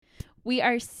We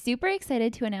are super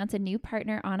excited to announce a new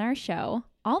partner on our show,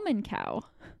 Almond Cow.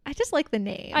 I just like the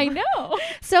name. I know.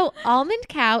 So Almond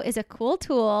Cow is a cool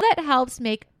tool that helps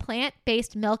make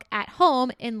plant-based milk at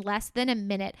home in less than a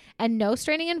minute and no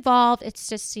straining involved. It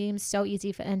just seems so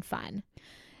easy and fun.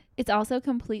 It's also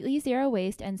completely zero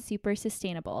waste and super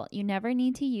sustainable. You never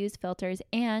need to use filters,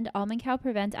 and Almond Cow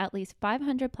prevents at least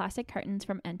 500 plastic cartons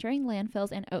from entering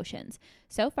landfills and oceans.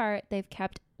 So far, they've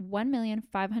kept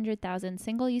 1,500,000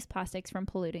 single-use plastics from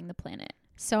polluting the planet.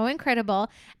 So incredible.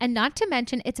 And not to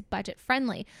mention, it's budget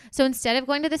friendly. So instead of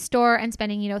going to the store and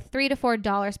spending, $3 to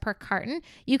 $4 per carton,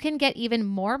 you can get even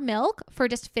more milk for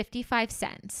just 55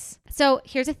 cents. So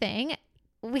here's the thing.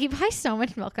 We buy so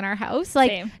much milk in our house.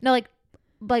 Same.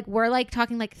 We're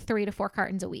talking 3 to 4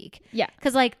 cartons a week. Yeah.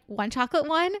 Because one chocolate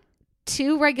one,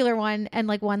 2 regular one, and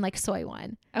one soy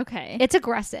one. Okay. It's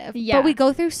aggressive. Yeah. But we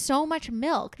go through so much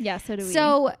milk. Yeah, so do we.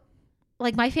 So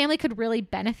my family could really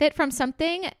benefit from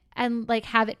something and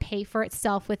have it pay for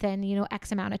itself within,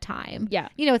 X amount of time. Yeah.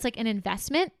 It's like an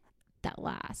investment that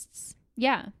lasts.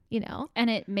 Yeah.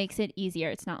 And it makes it easier.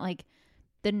 It's not like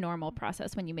the normal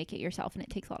process when you make it yourself and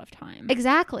it takes a lot of time.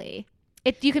 Exactly.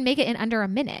 You can make it in under a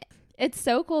minute. It's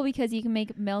so cool because you can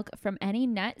make milk from any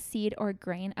nut, seed, or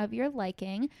grain of your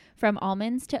liking, from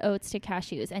almonds to oats to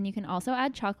cashews. And you can also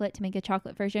add chocolate to make a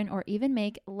chocolate version or even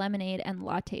make lemonade and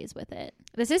lattes with it.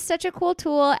 This is such a cool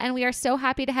tool, and we are so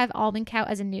happy to have Almond Cow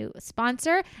as a new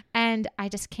sponsor. And I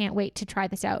just can't wait to try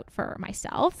this out for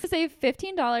myself. To save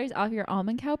 $15 off your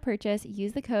Almond Cow purchase,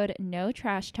 use the code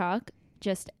NOTRASHTALK,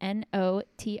 just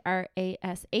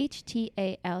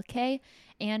NOTRASHTALK,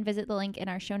 and visit the link in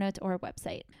our show notes or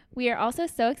website. We are also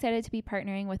so excited to be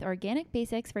partnering with Organic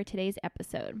Basics for today's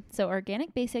episode. So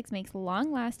Organic Basics makes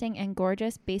long-lasting and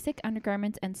gorgeous basic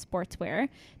undergarments and sportswear.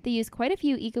 They use quite a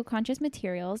few eco-conscious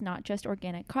materials, not just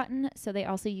organic cotton, so they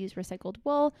also use recycled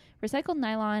wool, recycled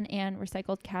nylon, and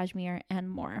recycled cashmere, and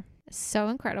more. So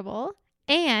incredible.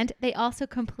 And they also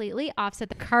completely offset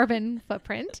the carbon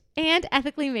footprint and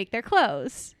ethically make their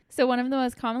clothes. So one of the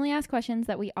most commonly asked questions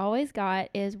that we always got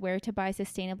is where to buy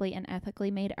sustainably and ethically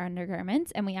made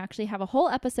undergarments. And we actually have a whole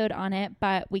episode on it,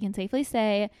 but we can safely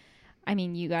say,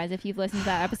 you guys, if you've listened to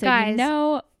that episode, you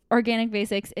know Organic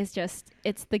Basics is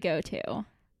it's the go-to.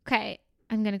 Okay.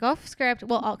 I'm going to go off script.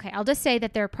 Well, okay. I'll just say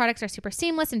that their products are super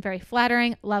seamless and very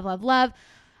flattering. Love, love, love.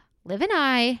 Liv and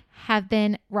I have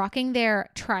been rocking their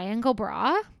triangle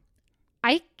bra.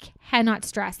 I cannot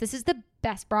stress. This is the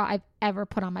best bra I've ever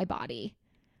put on my body.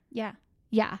 Yeah.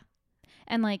 Yeah.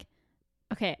 And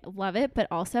okay, love it. But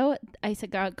also I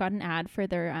got an ad for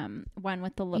their one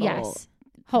with the little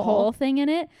hole thing in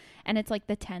it. And it's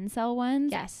the 10-cell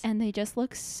ones. Yes. And they just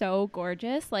look so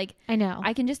gorgeous. I know.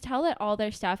 I can just tell that all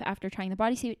their stuff after trying the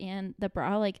bodysuit and the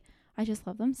bra, I just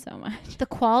love them so much. The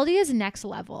quality is next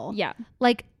level. Yeah.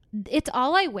 It's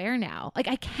all I wear now.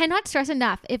 I cannot stress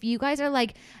enough. If you guys are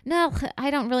no, I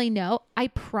don't really know. I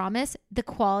promise the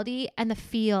quality and the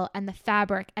feel and the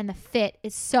fabric and the fit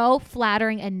is so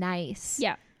flattering and nice.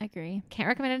 Yeah, I agree. Can't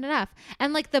recommend it enough.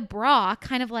 And the bra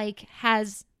kind of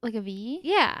has a V?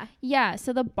 Yeah. Yeah.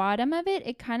 So the bottom of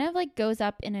it kind of goes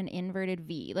up in an inverted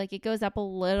V. It goes up a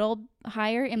little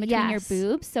higher in between your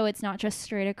boobs. So it's not just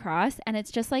straight across. And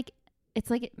it's just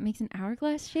it makes an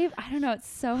hourglass shape. I don't know. It's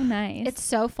so nice. It's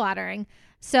so flattering.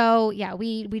 So yeah,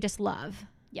 we just love.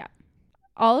 Yeah.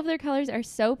 All of their colors are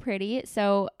so pretty.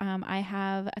 So I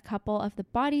have a couple of the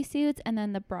bodysuits, and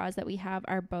then the bras that we have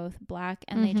are both black,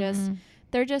 and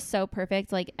they're just so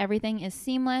perfect. Everything is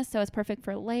seamless. So it's perfect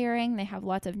for layering. They have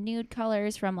lots of nude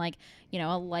colors from a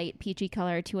light peachy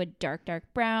color to a dark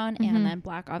brown, and then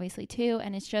black obviously too.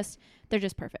 And they're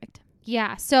just perfect.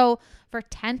 Yeah. So for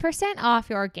 10% off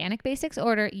your Organic Basics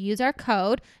order, use our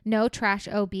code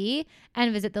NOTRASHOB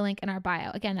and visit the link in our bio.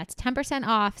 Again, that's 10%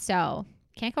 off. So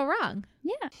can't go wrong.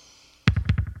 Yeah.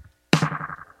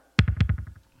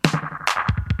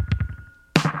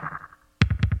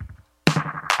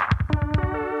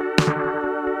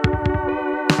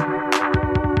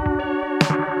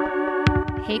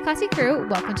 Hey, Classy Crew.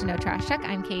 Welcome to No Trash Talk.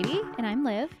 I'm Katie. And I'm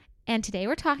Liv. And today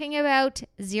we're talking about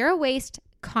zero waste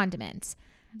condiments,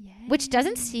 which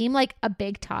doesn't seem like a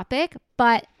big topic,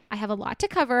 but I have a lot to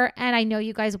cover, and I know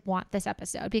you guys want this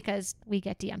episode because we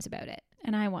get DMs about it.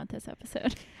 And I want this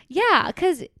episode. Yeah,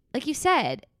 because like you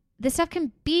said, this stuff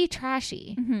can be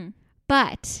trashy,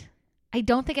 but I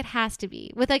don't think it has to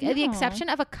be. With the exception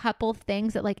of a couple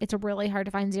things that it's really hard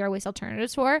to find zero waste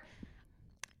alternatives for,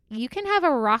 you can have a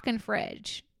rockin'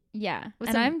 fridge. Yeah.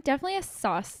 And I'm definitely a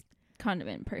sauce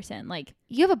condiment person.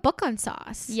 You have a book on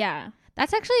sauce. Yeah.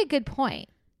 That's actually a good point.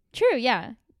 True,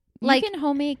 yeah. You can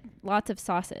homemade lots of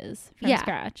sauces from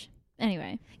scratch.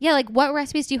 anyway. Yeah, like what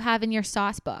recipes do you have in your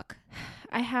sauce book?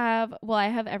 I have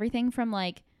everything from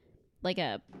like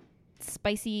a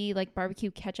spicy like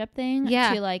barbecue ketchup thing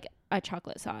to like a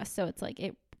chocolate sauce. So it's like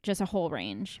just a whole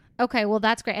range. Okay, well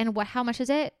that's great. And how much is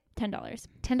it?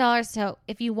 $10. So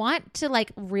if you want to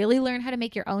like really learn how to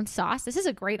make your own sauce, this is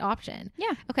a great option.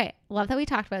 Yeah. Okay. Love that we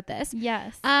talked about this.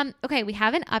 Yes. Okay. We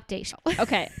have an update.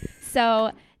 Okay.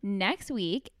 So next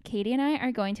week, Katie and I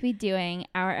are going to be doing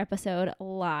our episode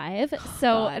live.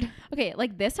 Okay.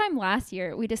 Like this time last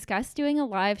year, we discussed doing a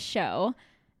live show.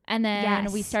 And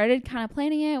then we started kind of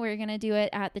planning it. We were going to do it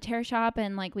at the Terra Shop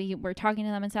and like we were talking to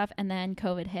them and stuff. And then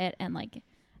COVID hit and like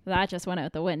that just went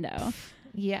out the window.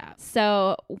 Yeah.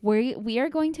 So we are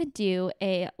going to do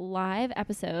a live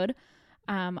episode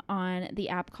on the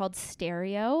app called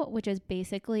Stereo, which is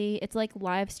basically, it's like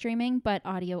live streaming, but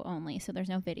audio only. So there's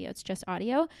no video. It's just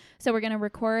audio. So we're going to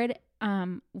record.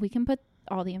 We can put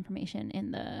all the information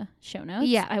in the show notes.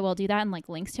 Yeah. I will do that and like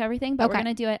links to everything. But we're going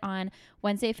to do it on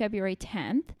Wednesday, February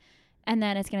 10th. And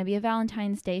then it's going to be a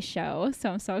Valentine's Day show.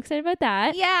 So I'm so excited about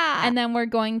that. Yeah. And then we're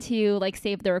going to like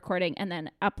save the recording and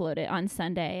then upload it on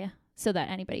Sunday so that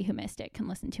anybody who missed it can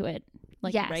listen to it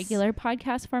like regular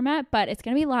podcast format. But it's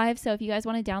going to be live. So if you guys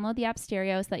want to download the app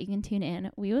Stereo so that you can tune in,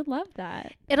 we would love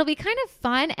that. It'll be kind of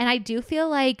fun. And I do feel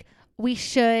like we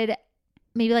should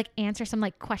maybe like answer some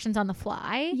like questions on the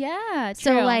fly. Yeah.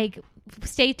 So like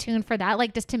stay tuned for that.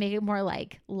 Like just to make it more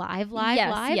like live.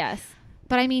 Yes.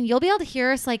 But I mean, you'll be able to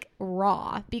hear us like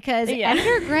raw because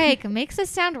Editor Greg makes us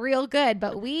sound real good,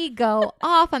 but we go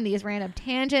off on these random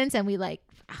tangents and we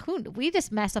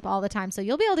just mess up all the time. So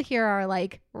you'll be able to hear our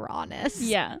like rawness.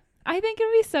 Yeah. I think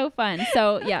it'll be so fun.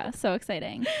 So yeah, so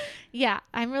exciting. Yeah.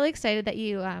 I'm really excited that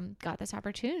you got this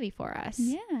opportunity for us.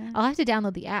 Yeah. I'll have to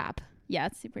download the app. Yeah,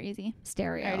 it's super easy.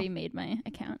 Stereo. I already made my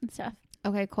account and stuff.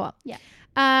 Okay, cool. Yeah.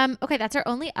 Okay, that's our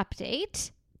only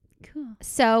update. Cool.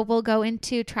 So we'll go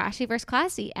into Trashy versus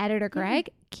Classy. Editor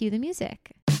Greg, cue the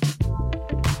music.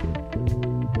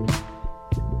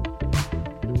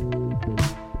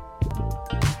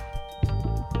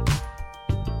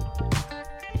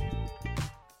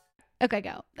 Okay,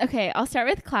 go. Okay, I'll start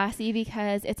with Classy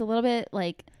because it's a little bit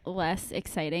like less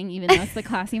exciting, even though it's the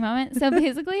classy moment. So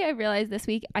basically, I realized this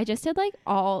week I just did like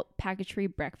all package-free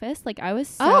breakfast. Like I was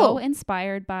so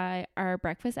inspired by our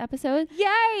breakfast episode.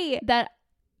 Yay! That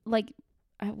like,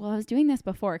 I was doing this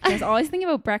before because I was always thinking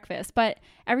about breakfast, but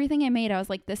everything I made, I was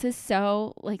like, this is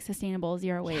so like sustainable,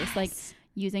 zero waste. Like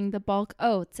using the bulk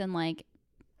oats and like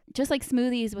just like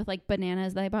smoothies with like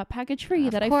bananas that I bought package free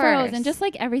that I froze and just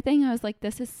like everything. I was like,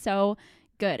 this is so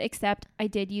good, except I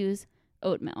did use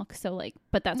oat milk. So like,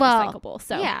 but that's recyclable.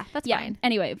 So yeah, that's fine.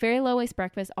 Anyway, very low waste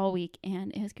breakfast all week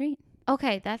and it was great.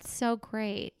 Okay. That's so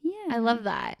great. Yeah. I love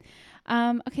that.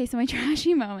 Okay. So my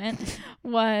trashy moment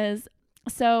was,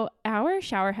 so our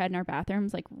shower head in our bathroom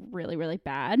is like really, really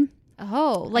bad.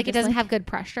 Oh, like it doesn't have good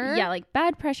pressure? Yeah, like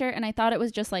bad pressure. And I thought it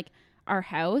was just like our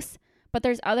house, but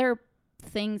there's other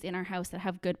things in our house that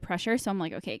have good pressure. So I'm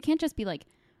like, okay, it can't just be like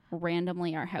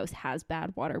randomly our house has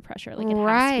bad water pressure. Like it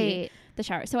has to be the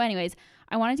shower. So anyways,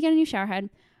 I wanted to get a new shower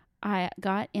head. I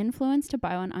got influenced to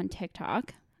buy one on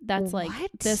TikTok. That's like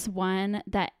this one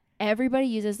that everybody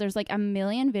uses. There's like a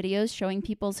million videos showing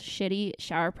people's shitty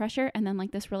shower pressure and then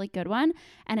like this really good one,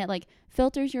 and it like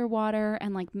filters your water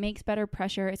and like makes better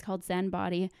pressure. It's called Zen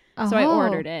Body. So I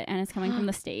ordered it and it's coming from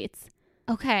the States.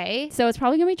 Okay. So it's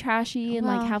probably gonna be trashy and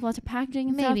like have lots of packaging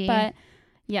and stuff, but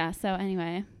yeah, so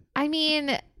anyway. I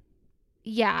mean,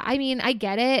 I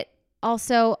get it.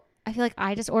 Also, I feel like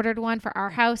I just ordered one for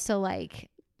our house, so like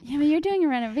yeah, but you're doing a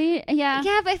renovate. Yeah,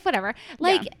 but whatever.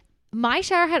 Like my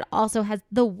shower head also has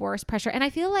the worst pressure, and I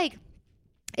feel like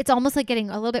it's almost like getting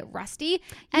a little bit rusty.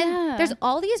 And there's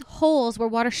all these holes where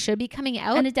water should be coming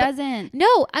out. And it doesn't.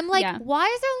 No, I'm like, why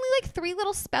is there only like 3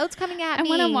 little spouts coming at me? And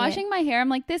when I'm washing my hair, I'm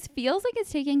like, this feels like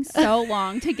it's taking so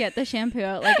long to get the shampoo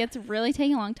out. Like it's really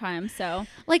taking a long time. So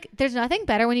like there's nothing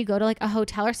better when you go to like a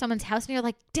hotel or someone's house and you're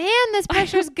like, damn, this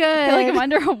pressure's good. I feel like I'm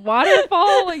under a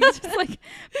waterfall. Like it's just like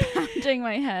pounding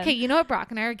my head. Okay, you know what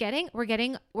Brock and I are getting? We're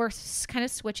kind of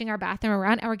switching our bathroom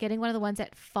around and we're getting one of the ones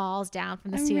that falls down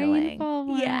from the ceiling.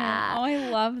 One. Yeah. Oh, I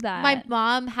love that. My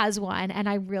mom has one and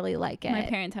I really like it. My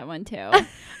parents have one too.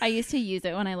 I used to use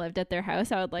it when I lived at their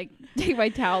house. I would like take my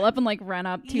towel up and like run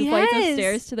up 2 flights of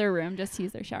stairs to their room just to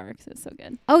use their shower because it was so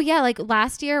good. Oh yeah. Like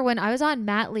last year when I was on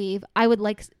mat leave, I would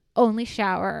like only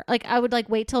shower. Like I would like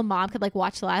wait till mom could like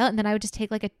watch Lila and then I would just take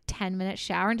like a 10-minute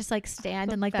shower and just like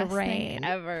stand in like the rain.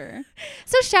 Ever.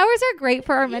 So showers are great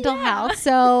for our mental health.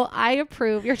 So I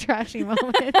approve your trashy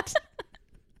moment.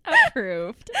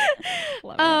 Approved.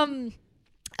 Love it.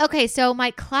 Okay, so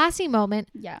my classy moment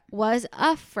Yeah. was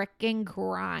a freaking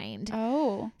grind.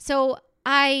 Oh. So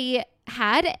I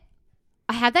had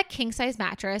that king size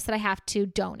mattress that I have to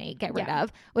get rid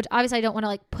of, which obviously I don't want to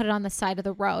like put it on the side of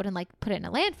the road and like put it in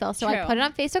a landfill. So I True. put it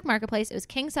on Facebook Marketplace. It was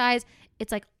king size.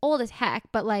 It's like old as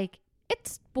heck, but like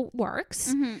it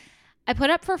works. Mm-hmm. I put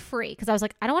it up for free because I was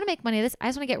like, I don't want to make money of this. I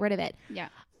just want to get rid of it. Yeah.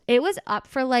 It was up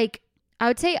for like, I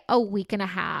would say a week and a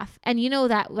half. And you know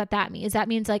what that means? That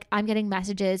means like I'm getting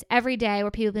messages every day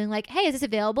where people being like, hey, is this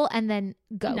available? And then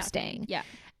ghosting. Nothing. Yeah.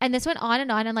 And this went on.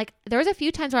 And like, there was a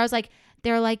few times where I was like,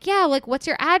 they're like, yeah, like, what's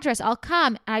your address? I'll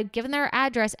come. And I'd give them their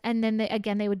address. And then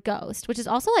they would ghost, which is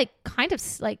also like kind of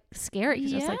like scary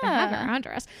because it's like they have their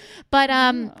address. But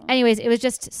anyways, it was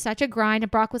just such a grind.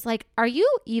 And Brock was like, are you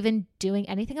even doing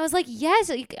anything? I was like,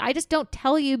 yes, I just don't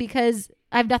tell you because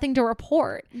I have nothing to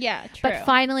report. Yeah, true. But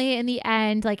finally, in the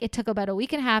end, like it took about a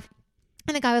week and a half.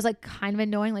 And the guy was like kind of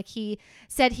annoying. Like he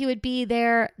said he would be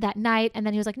there that night. And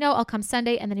then he was like, no, I'll come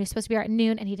Sunday. And then he was supposed to be there at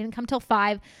noon and he didn't come till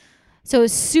 5. So it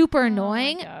was super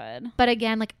annoying. Oh my God. But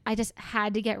again, like I just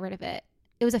had to get rid of it.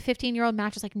 It was a 15-year-old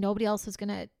mattress. Like nobody else was going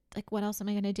to, like what else am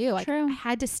I going to do? Like True. I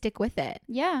had to stick with it.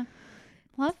 Yeah.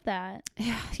 Love that.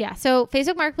 Yeah. So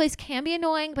Facebook Marketplace can be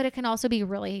annoying, but it can also be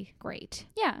really great.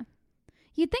 Yeah.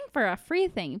 You'd think for a free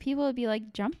thing, people would be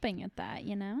like jumping at that,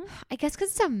 you know? I guess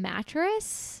because it's a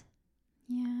mattress.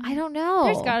 Yeah. I don't know.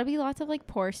 There's got to be lots of like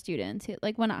poor students who,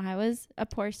 like when I was a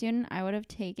poor student, I would have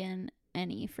taken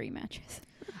any free mattress.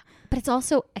 But it's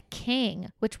also a king,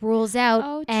 which rules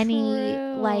out any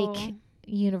like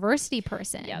university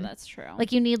person. Yeah, that's true.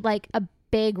 Like you need like a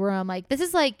big room. Like this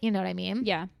is like, you know what I mean?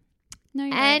 Yeah. No,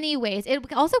 you're Anyways,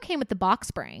 it also came with the box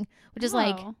spring, which is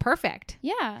like perfect.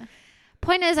 right. Yeah.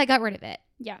 Point is, I got rid of it.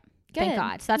 Yeah. Thank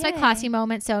God. So that's my classy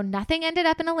moment. So nothing ended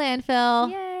up in a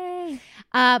landfill. Yay.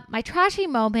 My trashy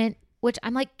moment, which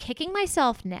I'm like kicking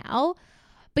myself now.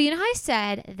 But you know how I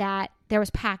said that there was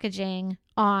packaging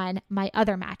on my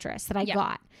other mattress that I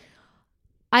got?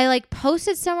 I like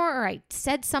posted somewhere or I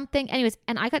said something. Anyways,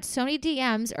 and I got so many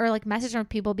DMs or like messages from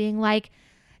people being like,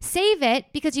 save it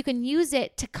because you can use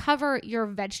it to cover your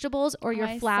vegetables or your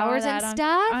flowers and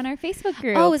stuff on our Facebook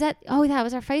group. Oh, that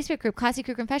was our Facebook group, Classy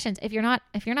Crew Confessions. If you're not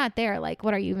there, like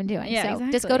what are you even doing? Yeah, so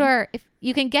exactly. just go to if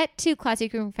you can get to Classy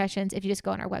Crew Confessions if you just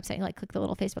go on our website and like click the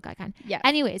little Facebook icon. Yeah.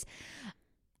 Anyways,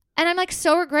 and I'm like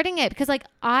so regretting it because like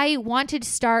I wanted to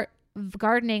start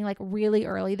gardening like really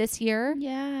early this year.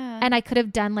 Yeah. And I could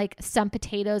have done like some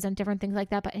potatoes and different things like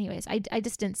that. But anyways, I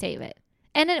just didn't save it.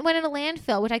 And it went in a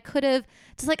landfill, which I could have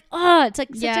just like, it's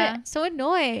like so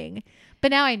annoying.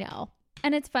 But now I know.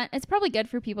 And it's fun. It's probably good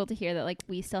for people to hear that like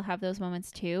we still have those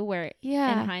moments too, where in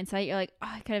hindsight, you're like, oh,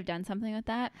 I could have done something with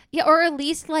that. Yeah. Or at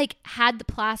least like had the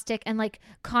plastic and like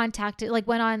contacted, like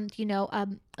went on,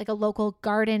 like a local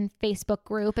garden Facebook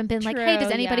group and been like, hey,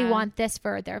 does anybody want this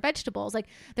for their vegetables? Like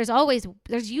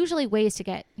there's usually ways to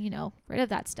get, rid of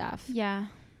that stuff. Yeah.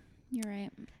 You're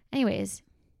right. Anyways.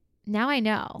 Now I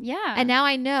know. Yeah. And now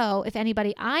I know if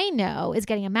anybody I know is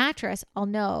getting a mattress, I'll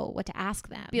know what to ask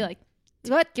them. Be like,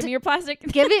 what? Give me your plastic.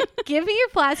 give me your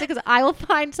plastic because I will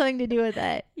find something to do with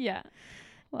it. Yeah.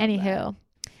 Love Anywho.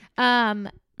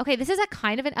 Okay, this is a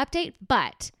kind of an update,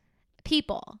 but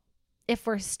people, if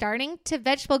we're starting to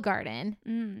vegetable garden,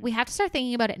 we have to start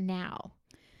thinking about it now.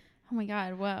 Oh my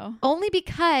God. Whoa. Only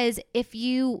because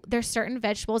there's certain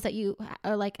vegetables that you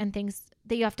like and things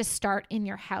that you have to start in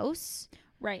your house.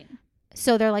 Right.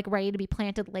 So they're like ready to be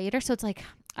planted later. So it's like,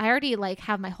 I already like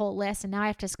have my whole list and now I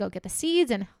have to just go get the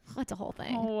seeds and it's a whole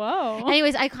thing. Oh, whoa.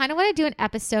 Anyways, I kind of want to do an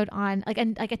episode on like a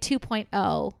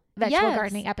 2.0 vegetable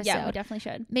gardening episode. Yeah, we definitely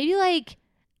should. Maybe like,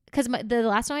 because the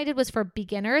last one I did was for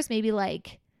beginners, maybe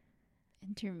like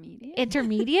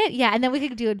intermediate. Yeah. And then we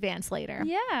could do advanced later.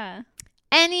 Yeah.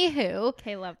 Anywho.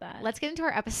 Okay. Love that. Let's get into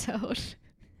our episode.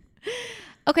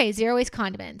 Okay. Zero waste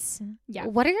condiments. Yeah.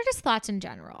 What are your just thoughts in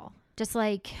general? Just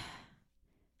like,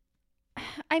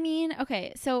 I mean,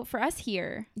 okay, so for us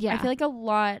here, I feel like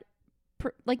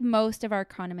like most of our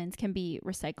condiments can be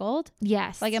recycled.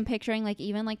 Yes. Like I'm picturing like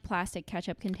even like plastic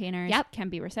ketchup containers can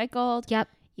be recycled. Yep.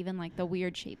 Even like the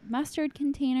weird shaped mustard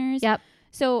containers. Yep.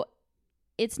 So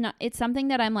it's something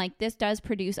that I'm like, this does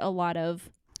produce a lot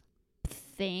of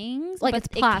things. Like but it's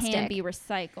plastic. It can be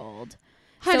recycled.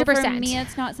 100%. So for me,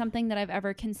 it's not something that I've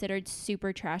ever considered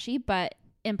super trashy, but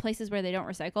in places where they don't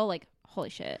recycle, like,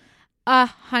 holy shit.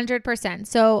 100%.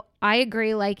 So I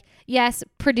agree. Like, yes,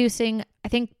 I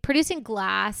think producing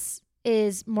glass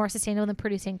is more sustainable than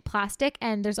producing plastic.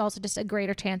 And there's also just a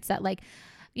greater chance that like,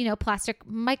 plastic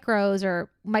micros or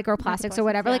microplastics or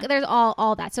whatever, like there's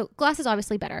all that. So glass is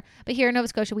obviously better. But here in Nova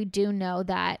Scotia, we do know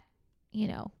that,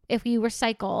 if you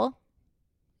recycle,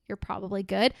 you're probably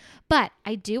good. But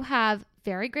I do have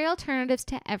very great alternatives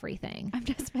to everything. I'm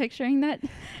just picturing that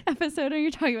episode where you're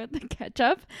talking about the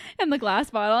ketchup and the glass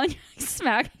bottle and you're like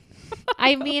smacking.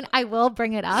 I mean, I will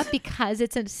bring it up because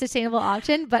it's a sustainable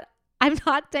option, but I'm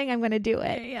not saying I'm going to do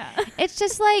it. Yeah. It's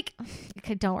just like,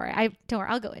 okay, don't worry.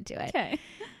 I'll go into it. Okay.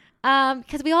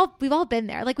 Because we've all been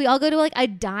there. Like we all go to like a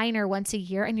diner once a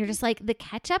year and you're just like, the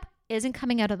ketchup isn't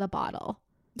coming out of the bottle.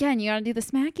 Yeah, and you gotta do the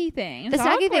smacky thing. The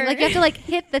smacky thing, like you have to like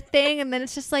hit the thing and then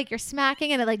it's just like you're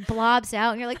smacking and it like blobs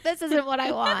out and you're like, this isn't what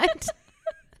I want.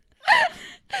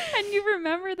 And you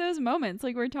remember those moments,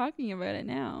 like we're talking about it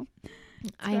now.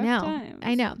 I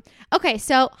know. Okay,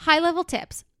 so high level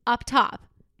tips up top.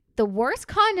 The worst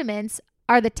condiments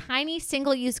are the tiny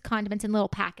single-use condiments in little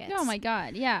packets. Oh my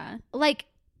God, yeah. Like,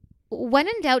 when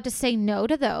in doubt, just say no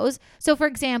to those. So, for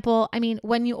example, I mean,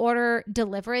 when you order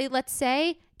delivery, let's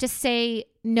say, just say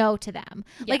no to them.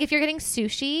 Yeah. Like, if you're getting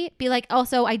sushi, be like,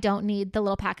 also, I don't need the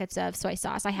little packets of soy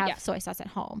sauce. I have Yeah. soy sauce at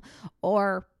home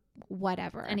or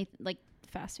whatever. Any like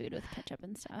fast food with ketchup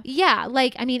and stuff. Yeah,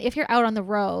 like, I mean, if you're out on the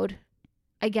road,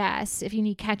 I guess, if you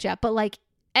need ketchup, but like,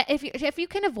 if you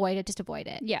can avoid it, just avoid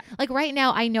it. Yeah. Like right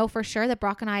now, I know for sure that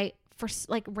Brock and I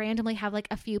randomly have like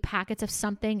a few packets of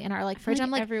something in our like fridge. Like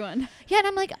I'm like, everyone. yeah, and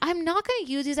I'm like, I'm not going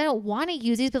to use these. I don't want to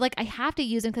use these, but like I have to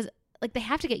use them because like they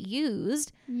have to get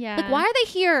used. Yeah. Like, why are they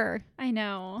here? I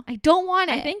know. I don't want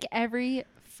it. I think every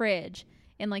fridge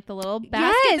in like the little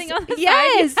basket Yes, thing on the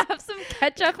yes. side, you have some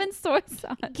ketchup and soy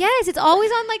sauce. Yes, it's always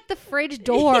on like the fridge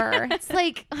door. It's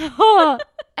like, oh,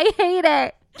 I hate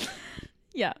it.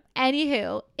 Yeah.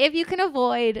 Anywho, if you can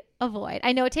avoid.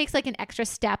 I know it takes like an extra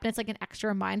step and it's like an extra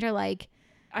reminder, like,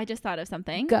 I just thought of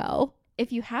something. go.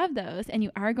 If you have those and you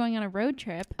are going on a road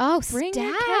trip, Oh, bring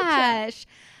your stash.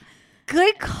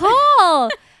 Good call.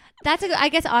 That's I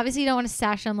guess obviously you don't want to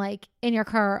stash them like in your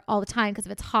car all the time because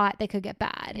if it's hot, they could get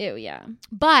bad. ew, yeah.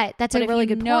 But that's But a if really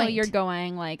you good know point. you're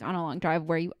going like on a long drive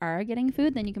where you are getting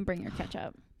food, then you can bring your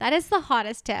ketchup. That is the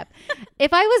hottest tip.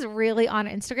 If I was really on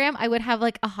Instagram, I would have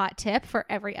like a hot tip for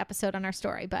every episode on our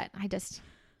story. But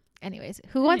anyways,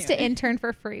 who wants to intern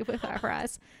for free for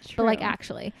us? But like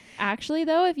True. Actually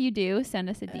though, if you do, send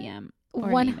us a DM or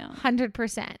an email.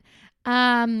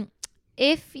 100%.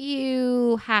 If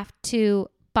you have to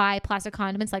buy plastic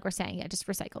condiments, like we're saying, yeah, just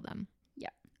recycle them. Yeah.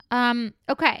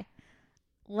 Okay.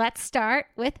 Let's start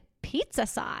with pizza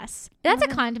sauce. That's a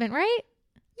condiment, right?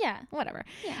 Yeah. Whatever.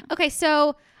 Yeah. Okay,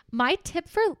 so my tip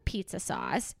for pizza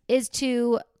sauce is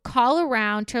to call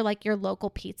around to like your local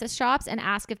pizza shops and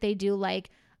ask if they do like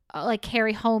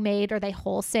carry homemade or they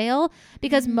wholesale,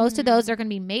 because most of those are going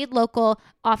to be made local.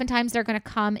 Oftentimes they're going to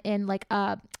come in like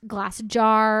a glass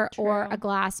jar or True. a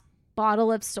glass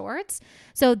bottle of sorts.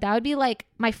 So that would be like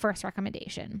my first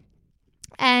recommendation.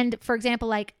 And for example,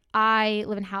 like I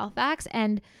live in Halifax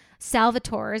and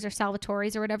Salvatore's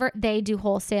or whatever, they do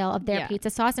wholesale of their pizza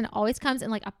sauce and it always comes in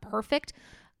like a perfect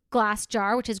glass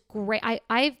jar, which is great.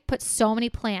 I've put so many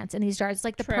plants in these jars. It's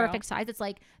like the perfect size. It's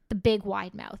like the big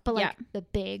wide mouth, but like the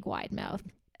big wide mouth.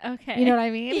 Okay. You know what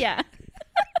I mean? Yeah.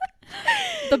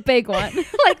 The big one.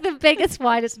 Like the biggest,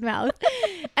 widest mouth.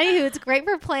 Anywho, it's great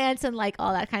for plants and like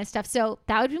all that kind of stuff. So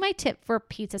that would be my tip for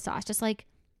pizza sauce. Just like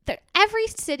every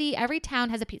city, every town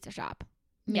has a pizza shop.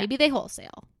 Maybe they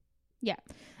wholesale. Yeah.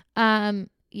 So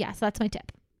that's my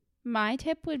tip. My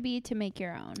tip would be to make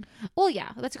your own. Well,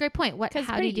 yeah, that's a great point.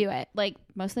 How do you do it? Like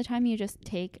most of the time you just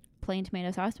take plain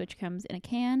tomato sauce, which comes in a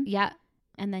can. Yeah.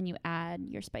 And then you add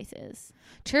your spices.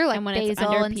 True, like and when basil it's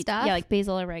under and stuff. Yeah, like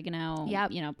basil, oregano,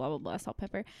 Yep. Blah, blah, blah, salt,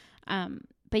 pepper.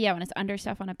 But yeah, when it's under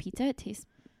stuff on a pizza, it tastes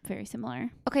very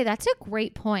similar. Okay, that's a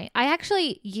great point. I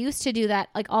actually used to do that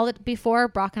like before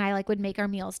Brock and I like would make our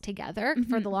meals together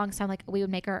for the longest time. Like we would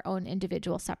make our own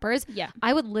individual suppers. Yeah.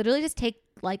 I would literally just take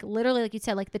like you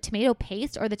said, like the tomato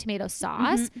paste or the tomato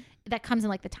sauce that comes in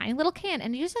like the tiny little can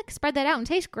and you just like spread that out and it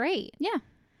tastes great. Yeah.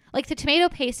 Like the tomato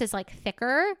paste is like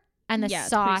thicker and the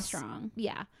sauce it's pretty strong.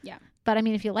 Yeah. Yeah. But I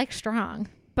mean, if you like strong.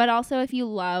 But also if you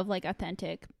love like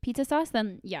authentic pizza sauce,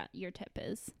 then yeah, your tip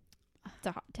is it's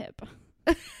a hot tip.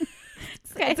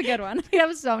 Okay. It's a good one. We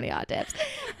have so many hot tips.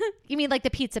 You mean like the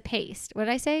pizza paste? What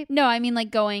did I say? No, I mean like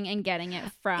going and getting it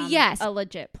from Yes. a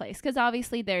legit place. Because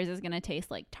obviously theirs is going to taste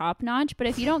like top notch. But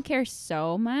if you don't care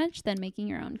so much, then making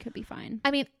your own could be fine. I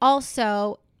mean,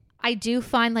 also, I do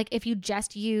find like if you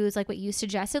just use like what you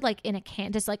suggested, like in a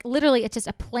can, just like literally it's just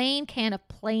a plain can of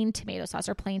plain tomato sauce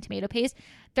or plain tomato paste.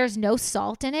 There's no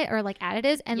salt in it or like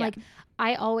additives. And like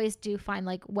I always do find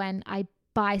like when I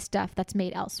buy stuff that's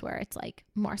made elsewhere, it's like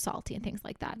more salty and things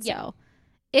like that. Yeah. So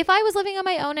if I was living on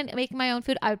my own and making my own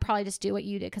food, I would probably just do what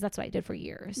you did because that's what I did for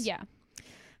years. Yeah.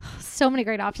 So many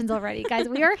great options already. Guys,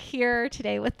 we are here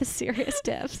today with the serious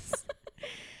tips.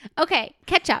 Okay,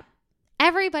 ketchup.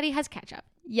 Everybody has ketchup.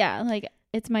 Yeah, like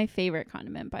it's my favorite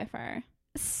condiment by far.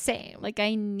 Same. Like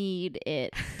I need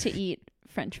it to eat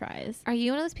French fries. Are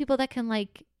you one of those people that can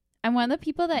like... I'm one of the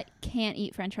people that can't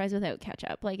eat French fries without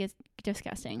ketchup. Like it's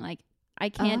disgusting. Like I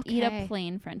can't eat a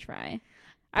plain French fry.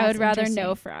 I would rather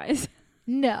no fries.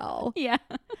 No. Yeah.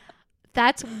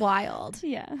 That's wild.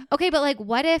 Yeah. Okay, but like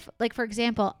what if, like for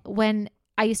example, when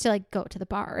I used to like go to the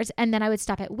bars and then I would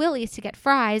stop at Willie's to get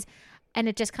fries and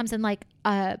it just comes in like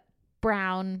a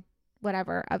brown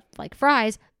whatever of like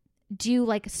fries, do you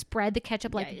like spread the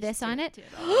ketchup like this on it?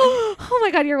 Oh my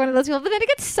God, you're one of those people. But then it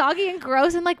gets soggy and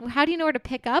gross and like how do you know where to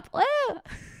pick up?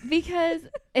 Because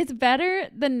it's better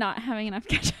than not having enough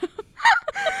ketchup.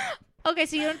 Okay,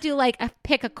 so you don't do like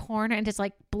pick a corner and just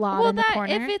like blob in the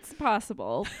corner? If it's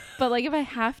possible. But like if I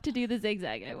have to do the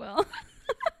zigzag, I will.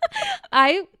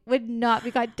 I would not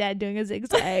be caught dead doing a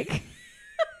zigzag.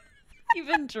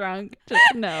 Even drunk. Just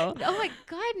no. Oh my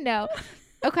God, no.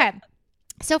 Okay.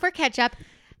 So for ketchup,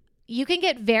 you can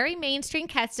get very mainstream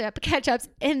ketchups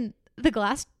in the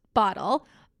glass bottle,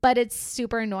 but it's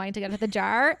super annoying to get out of the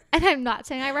jar. And I'm not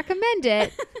saying I recommend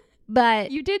it, but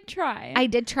you did try. I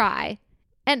did try.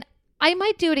 And I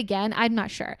might do it again. I'm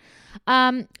not sure.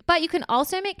 But you can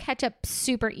also make ketchup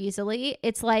super easily.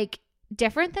 It's like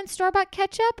different than store-bought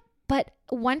ketchup, but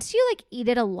once you like eat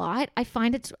it a lot, I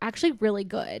find it's actually really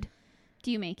good.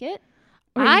 Do you make it?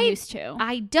 Or you used to?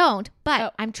 I don't,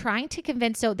 but I'm trying to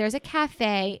convince. So there's a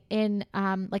cafe in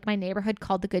like my neighborhood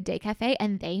called the Good Day Cafe,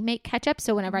 and they make ketchup.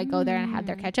 So whenever I go there and I have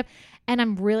their ketchup, and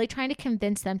I'm really trying to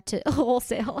convince them to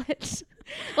wholesale it,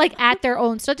 like at their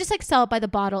own store, just like sell it by the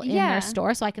bottle in their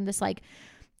store. So I can just like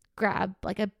grab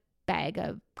like a bag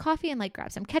of coffee and like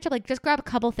grab some ketchup, like just grab a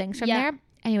couple things from there.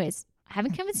 Anyways, I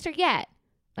haven't convinced her yet,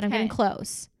 but I'm getting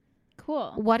close.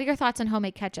 Cool. What are your thoughts on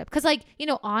homemade ketchup? Because like, you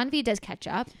know, Envy does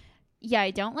ketchup. Yeah,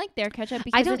 I don't like their ketchup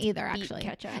because I don't it's either, beet actually.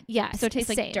 ketchup. Yeah, so it tastes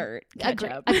like dirt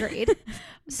ketchup. Agreed.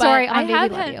 Sorry, I Envy,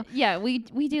 we love you. Yeah, we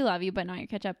do love you, but not your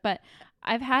ketchup. But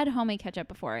I've had homemade ketchup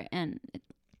before, and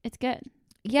it's good.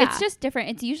 Yeah, it's just different.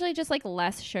 It's usually just like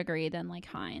less sugary than like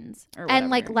Heinz or whatever.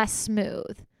 and like less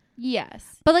smooth. Yes,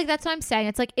 but like that's what I'm saying.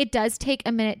 It's like it does take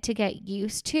a minute to get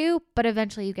used to, but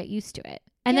eventually you get used to it,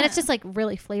 and then it's just like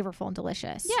really flavorful and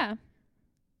delicious. Yeah.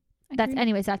 That's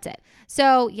it.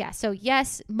 So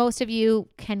yes, most of you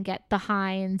can get the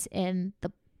Heinz in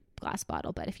the glass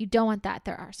bottle, but if you don't want that,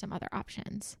 there are some other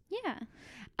options. Yeah.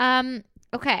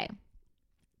 Okay.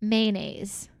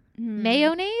 Mayonnaise.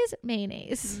 Mayonnaise.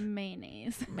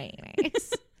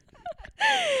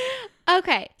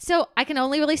 Okay, so I can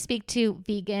only really speak to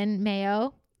vegan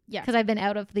mayo. Yeah, because I've been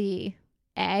out of the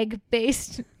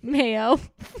egg-based mayo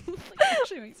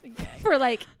for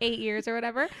like 8 years or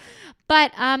whatever.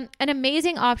 But an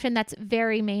amazing option that's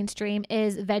very mainstream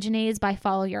is Vegenaise by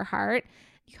Follow Your Heart.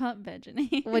 You call it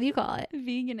Vegenaise? What do you call it?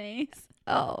 Vegenaise.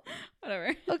 Oh,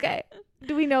 whatever. Okay.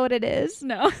 Do we know what it is?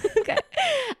 No. Okay.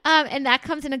 And that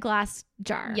comes in a glass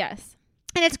jar. Yes.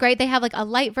 And it's great. They have like a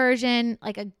light version,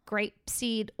 like a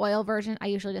grapeseed oil version. I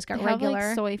usually just get regular. Have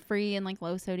like soy free and like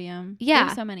low sodium. Yeah.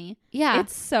 There's so many. Yeah.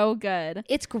 It's so good.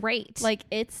 It's great. Like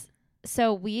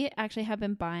so we actually have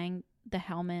been buying the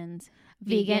Hellmann's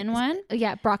vegan one.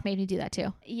 Yeah. Brock made me do that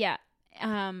too. Yeah.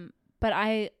 But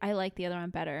I like the other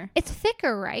one better. It's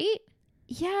thicker, right?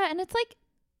 Yeah. And it's like,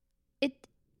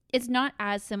 it's not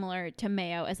as similar to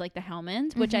mayo as like the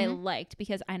Hellmann's, which I liked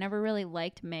because I never really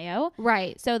liked mayo.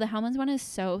 Right. So the Hellmann's one is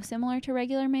so similar to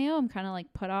regular mayo. I'm kind of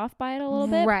like put off by it a little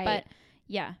bit. Right. But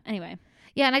yeah, anyway.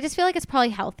 Yeah, and I just feel like it's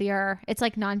probably healthier. It's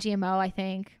like non-GMO, I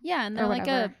think. Yeah, and they're like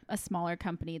a smaller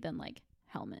company than like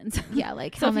Hellmann's. Yeah,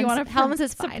 like so Hellmann's, if you want to Hellmann's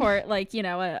is support like, you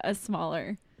know, a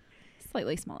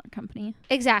slightly smaller company.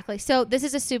 Exactly. So this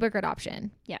is a super good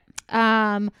option. Yeah.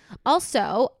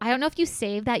 Also, I don't know if you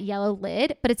save that yellow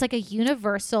lid, but it's like a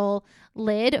universal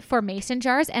lid for mason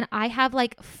jars. And I have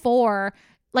like 4,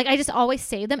 like I just always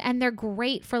save them and they're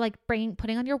great for like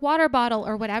putting on your water bottle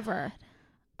or whatever.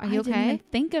 Are you okay? I didn't even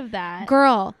think of that.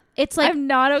 Girl, it's like... I'm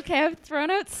not okay. I've thrown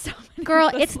out so many.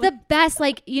 Girl, it's the best.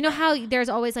 Like, you know how there's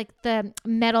always like the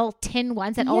metal tin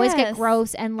ones that always get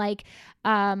gross and like,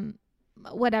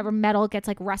 whatever metal gets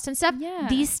like rust and stuff. Yeah.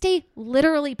 These stay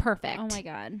literally perfect. Oh my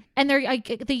God. And they're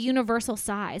like the universal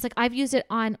size. Like I've used it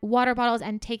on water bottles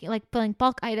and filling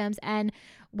bulk items and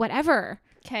whatever.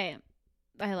 Okay.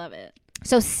 I love it.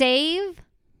 So save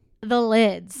the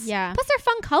lids. Yeah. Plus they're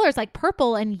fun colors like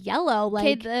purple and yellow.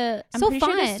 Okay, Like I'm so pretty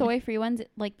sure the fun. soy free one's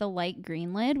like the light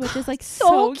green lid, which is like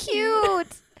so cute. cute.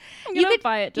 I'm You gonna could-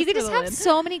 buy it. You could for just the have lid.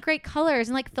 so many great colors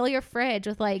and like fill your fridge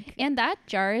with like And that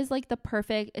jar is like the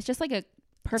perfect. It's just like a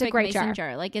perfect great mason jar.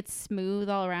 jar. Like it's smooth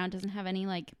all around. Doesn't have any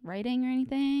like writing or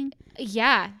anything.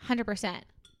 100%.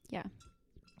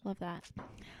 Love that.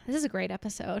 This is a great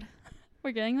episode.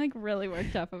 We're getting like really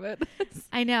worked up about this.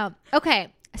 I know.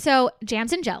 Okay, so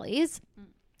jams and jellies.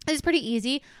 This is pretty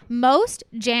easy. Most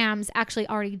jams actually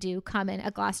already do come in a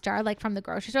glass jar, like from the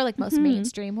grocery store, like most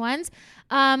mainstream ones.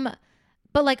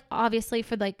 But like obviously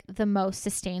for like the most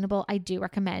sustainable, I do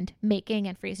recommend making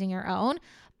and freezing your own.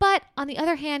 But on the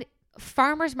other hand,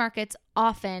 farmers markets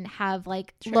often have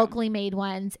like True. locally made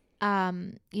ones,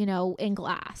 in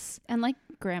glass. And like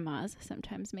grandmas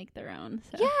sometimes make their own.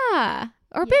 So. Yeah.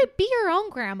 Or Yeah. be your own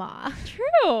grandma.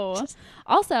 True.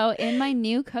 Also, in my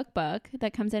new cookbook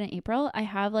that comes in April, I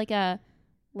have like a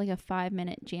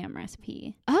 5-minute jam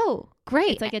recipe. Oh,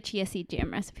 great. It's like a chia seed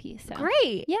jam recipe. So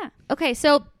great. yeah. Okay,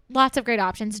 so lots of great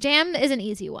options. Jam is an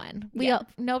easy one. Yeah.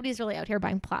 Nobody's really out here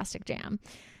buying plastic jam.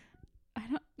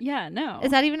 No.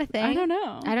 Is that even a thing? I don't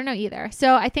know. I don't know either.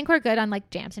 So I think we're good on like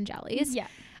jams and jellies. Yeah.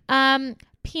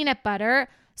 Peanut butter.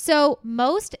 So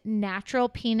most natural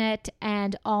peanut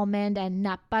and almond and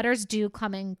nut butters do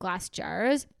come in glass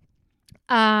jars.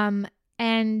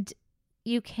 And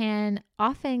you can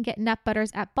often get nut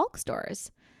butters at bulk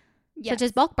stores, such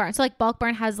as Bulk Barn. So like Bulk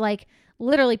Barn has like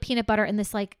literally peanut butter in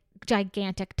this like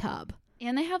gigantic tub.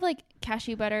 And they have like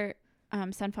cashew butter,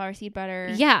 sunflower seed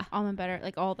butter, Yeah. almond butter,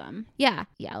 like all of them. Yeah.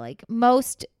 Yeah. Like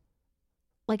most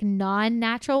like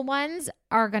non-natural ones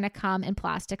are going to come in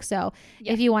plastic. So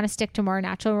Yeah. if you want to stick to more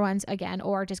natural ones again,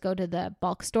 or just go to the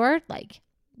bulk store, like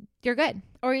you're good.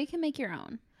 Or you can make your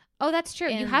own. Oh, that's true.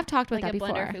 You in, have talked about like that a before.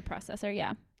 blender food processor.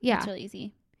 Yeah. Yeah. It's really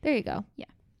easy. There you go. Yeah.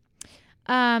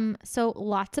 So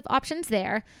lots of options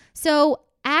there. So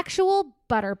actual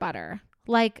butter,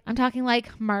 like I'm talking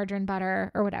like margarine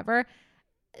butter or whatever.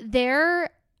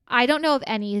 I don't know of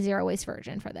any zero waste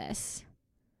version for this.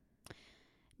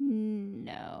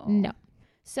 No.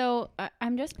 So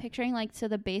I'm just picturing like, so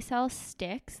the Baecel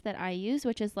sticks that I use,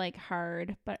 which is like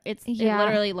hard, but it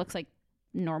literally looks like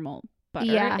normal butter.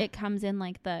 Yeah. It comes in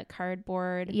like the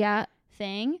cardboard Yeah.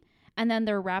 thing, and then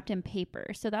they're wrapped in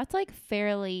paper. So that's like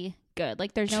fairly good.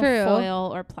 Like there's True. no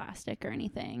foil or plastic or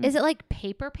anything. Is it like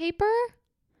paper?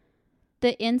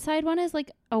 The inside one is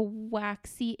like a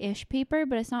waxy-ish paper,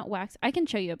 but it's not wax. I can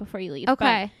show you it before you leave.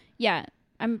 Okay. But yeah.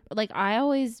 I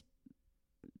always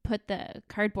put the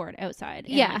cardboard outside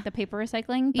in Yeah. like the paper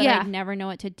recycling, but Yeah. I never know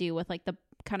what to do with like the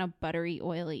kind of buttery,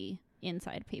 oily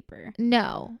inside paper.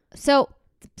 No. So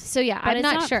yeah, But I'm it's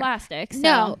not sure. plastic. So.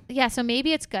 No. Yeah. So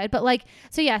maybe it's good. But like,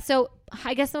 so yeah. So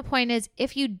I guess the point is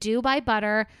if you do buy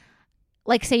butter,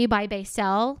 like say you buy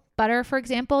Baecel butter, for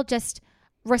example, just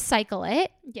recycle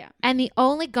it. Yeah. And the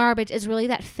only garbage is really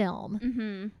that film.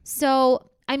 Mm-hmm. So,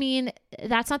 I mean,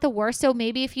 that's not the worst. So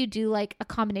maybe if you do like a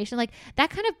combination, like that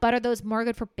kind of butter, though, is more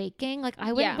good for baking. Like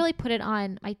I wouldn't Yeah. really put it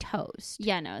on my toast.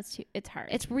 Yeah, no, it's hard.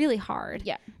 It's really hard.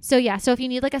 Yeah. So yeah. So if you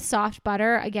need like a soft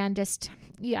butter, again,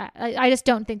 I just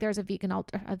don't think there's a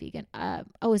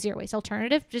zero waste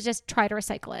alternative. Just try to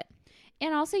recycle it.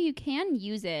 And also you can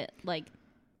use it like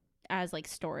as like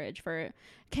storage for,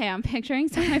 okay, I'm picturing,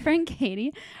 so my friend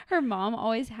Katie, her mom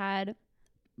always had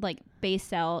like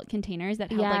Baecel containers that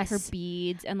held like her Yes.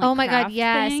 beads and like Oh my God. craft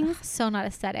Yes. things. So not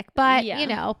aesthetic, but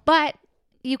Yeah. but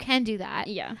you can do that.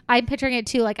 Yeah. I'm picturing it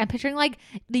too. Like I'm picturing like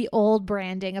the old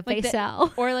branding of Like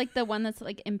Baecel. Or like the one that's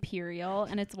like imperial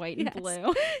and it's white and Yes.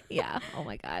 blue. Yeah. Oh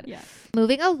my God. Yeah.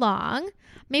 Moving along,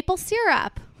 maple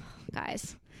syrup.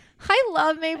 Guys, I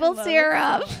love maple I love it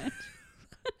syrup. so much.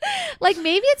 Like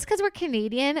maybe it's because we're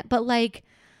Canadian, but like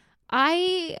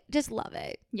I just love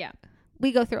it. Yeah.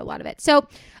 We go through a lot of it. So,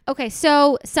 okay.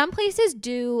 So some places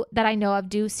that I know of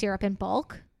do syrup in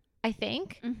bulk, I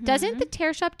think. Mhm. Doesn't the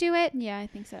Tear Shop do it? Yeah, I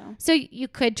think so. So you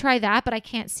could try that, but I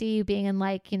can't see you being in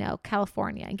like,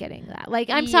 California and getting that. Like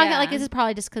I'm talking like Yeah. this is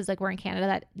probably just because like we're in Canada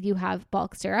that you have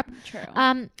bulk syrup.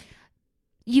 True.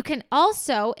 You can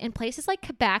also in places like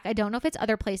Quebec, I don't know if it's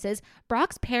other places,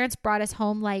 Brock's parents brought us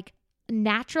home like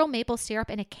natural maple syrup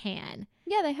in a can.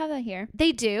 Yeah, they have that here.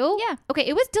 They do? Yeah. Okay,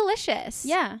 it was delicious.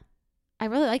 Yeah. I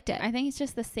really liked it. I think it's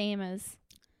just the same as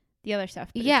the other stuff,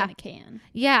 but Yeah. it's in a can.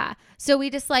 Yeah. So we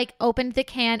just like opened the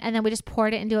can and then we just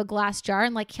poured it into a glass jar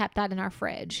and like kept that in our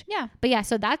fridge. Yeah. But yeah,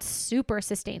 so that's super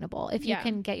sustainable if you Yeah.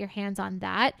 can get your hands on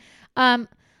that.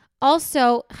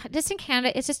 Also, just in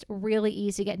Canada, it's just really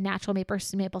easy to get natural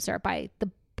maple syrup by the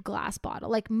glass bottle.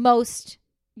 Like most,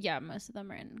 Yeah, most of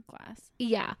them are in glass.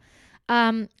 yeah.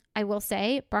 I will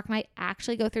say Brock and I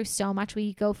actually go through so much.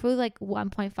 We go through like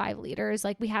 1.5 liters.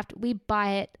 Like we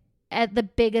buy it at the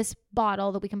biggest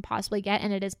bottle that we can possibly get,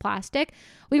 and it is plastic.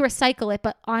 We recycle it,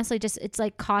 but honestly, just it's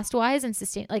like cost wise and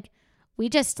sustain. Like we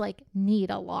just like need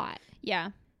a lot.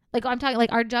 Yeah. Like I'm talking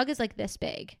like our jug is like this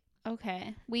big.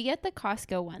 Okay. We get the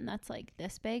Costco one that's like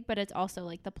this big, but it's also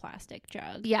like the plastic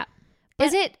jug. Yeah.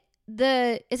 But is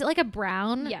it like a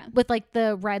brown? Yeah. With like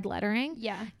the red lettering?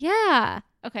 Yeah. Yeah.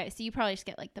 Okay. So you probably just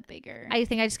get like the bigger. I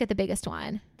think I just get the biggest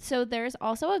one. So there's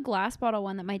also a glass bottle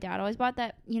one that my dad always bought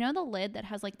that, you know, the lid that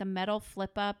has like the metal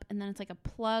flip up and then it's like a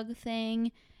plug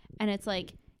thing. And it's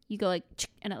like, you go like,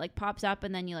 and it like pops up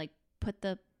and then you like put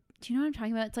the, do you know what I'm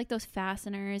talking about? It's like those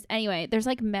fasteners. Anyway, there's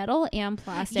like metal and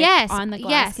plastic on the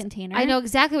glass container. I know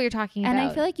exactly what you're talking about. And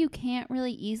I feel like you can't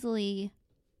really easily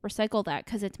recycle that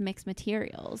because it's mixed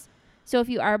materials. So if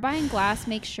you are buying glass,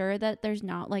 make sure that there's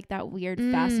not like that weird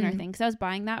fastener thing. Because I was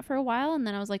buying that for a while and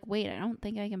then I was like, wait, I don't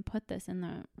think I can put this in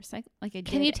the recycle. Like I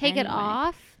Can you take it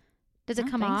off? Does it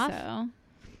come off? So.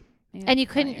 And you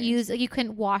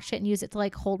couldn't wash it and use it to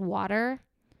like hold water?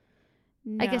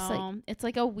 No, I guess like it's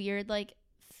like a weird like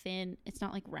thin. It's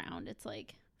not like round. It's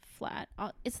like flat.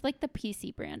 It's like the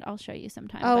PC brand. I'll show you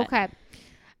sometime. Oh, okay.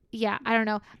 Yeah, I don't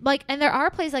know. Like, and there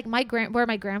are places like where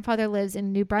my grandfather lives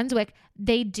in New Brunswick.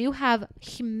 They do have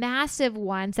massive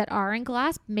ones that are in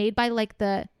glass, made by like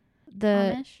the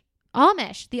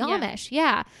Amish.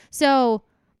 Yeah. So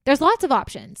there's lots of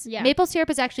options. Yeah. Maple syrup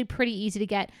is actually pretty easy to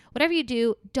get. Whatever you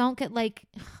do, don't get like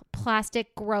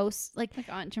plastic, gross, like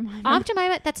Aunt Jemima. Aunt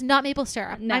Jemima. That's not maple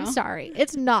syrup. No. I'm sorry,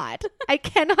 it's not. I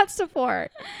cannot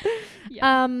support.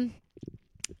 Yeah.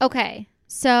 Okay,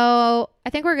 so I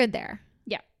think we're good there.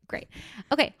 Yeah. Great.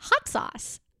 Okay, hot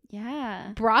sauce.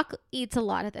 Yeah. Brock eats a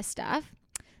lot of this stuff.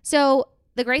 So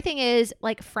the great thing is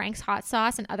like Frank's hot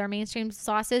sauce and other mainstream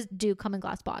sauces do come in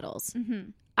glass bottles.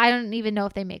 Mm-hmm. I don't even know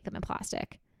if they make them in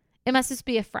plastic. It must just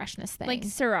be a freshness thing. Like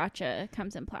sriracha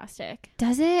comes in plastic.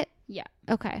 Does it? Yeah.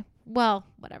 Okay. Well,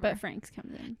 whatever. But Frank's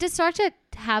comes in. Does sriracha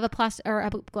have a plastic or a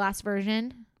glass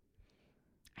version?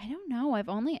 I don't know. I've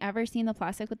only ever seen the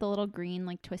plastic with the little green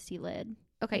like twisty lid.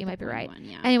 Okay, you might be right. One,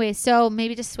 yeah. Anyway, so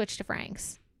maybe just switch to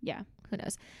Frank's. Yeah. Who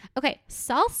knows? Okay,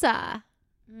 salsa.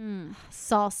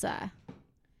 Salsa.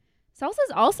 Salsa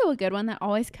is also a good one that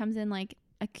always comes in like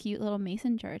a cute little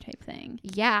mason jar type thing.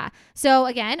 Yeah. So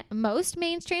again, most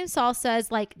mainstream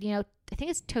salsas, like, you know, I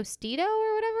think it's Tostito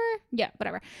or whatever. Yeah.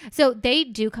 Whatever. So they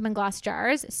do come in glass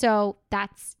jars. So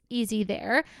that's easy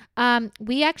there.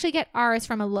 We actually get ours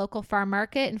from a local farm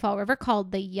market in Fall River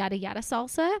called the Yada Yada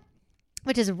Salsa,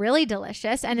 which is really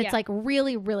delicious. And it's like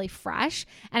really, really fresh.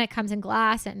 And it comes in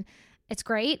glass and it's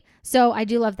great. So I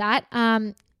do love that.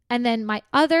 And then my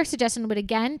other suggestion would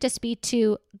again just be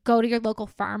to go to your local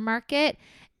farm market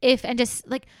this is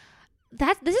like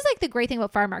the great thing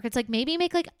about farm markets. Like maybe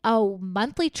make like a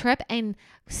monthly trip and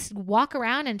walk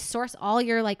around and source all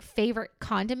your like favorite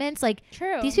condiments. Like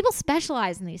True. These people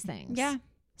specialize in these things. Yeah.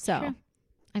 So, True.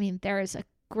 I mean, there is a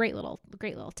great little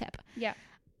tip. Yeah.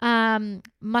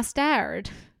 Mustard.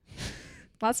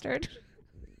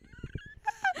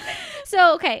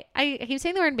 So, okay, I keep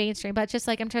saying the word mainstream, but just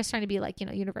like I'm just trying to be like, you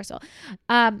know, universal.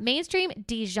 Mainstream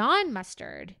Dijon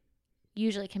mustard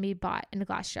usually can be bought in a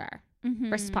glass jar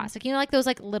versus plastic. You know, like those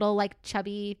like little like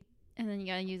chubby. And then you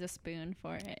gotta use a spoon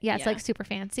for it. Yeah, it's like super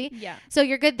fancy. Yeah. So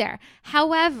you're good there.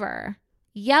 However,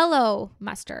 yellow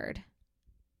mustard,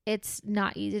 it's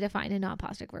not easy to find a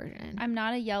non-plastic version. I'm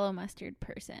not a yellow mustard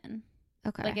person.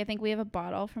 Okay. Like I think we have a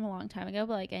bottle from a long time ago,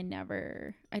 but like I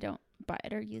don't buy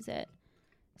it or use it.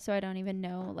 So I don't even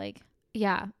know, like,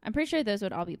 yeah, I'm pretty sure those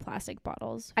would all be plastic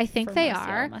bottles. I think they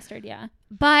are. Yellow mustard, yeah.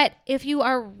 But if you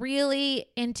are really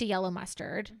into yellow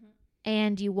mustard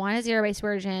and you want a zero-base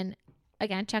version,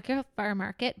 again, check your farm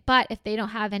market. But if they don't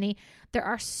have any, there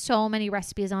are so many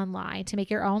recipes online to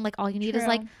make your own. Like all you need is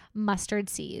like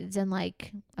mustard seeds and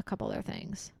like a couple other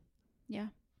things. Yeah.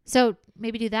 So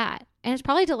maybe do that. And it's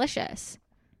probably delicious.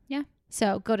 Yeah.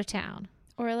 So go to town.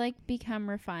 Or like become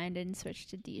refined and switch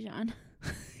to Dijon.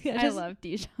 Yeah, I love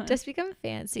Dijon. Just become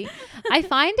fancy. I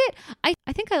find it, I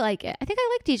think I like it. I think I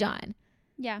like Dijon.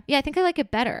 Yeah. Yeah, I think I like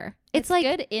it better. It's like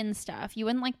good in stuff. You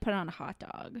wouldn't like put it on a hot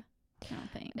dog, I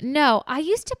don't think. No, I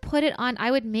used to put it on,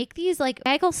 I would make these like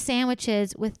bagel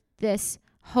sandwiches with this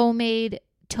homemade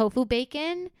tofu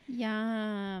bacon.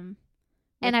 Yum.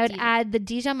 And I would add the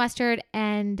Dijon mustard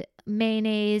and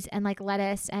mayonnaise and like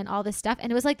lettuce and all this stuff.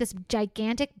 And it was like this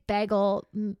gigantic bagel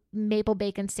maple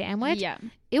bacon sandwich. Yeah.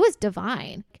 It was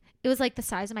divine. It was like the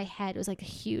size of my head. It was like a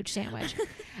huge sandwich.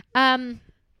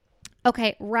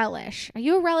 Okay, relish. Are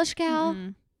you a relish gal? Mm-hmm.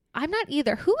 I'm not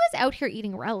either. Who is out here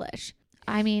eating relish?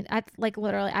 I mean, I like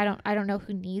literally, I don't know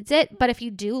who needs it, but if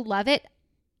you do love it,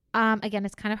 again,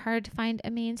 it's kind of hard to find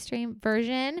a mainstream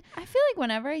version. I feel like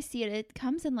whenever I see it, it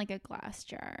comes in like a glass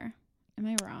jar. Am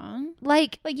I wrong?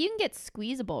 Like you can get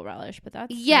squeezable relish, but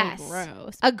that's yes, so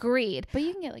gross. Agreed. But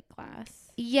you can get like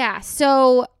glass. Yeah.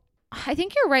 So I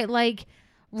think you're right. Like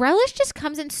relish just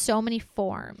comes in so many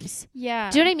forms. Yeah.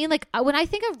 Do you know what I mean? Like when I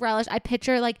think of relish, I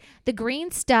picture like the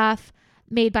green stuff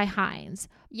made by Heinz.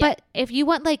 Yeah. But if you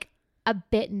want like a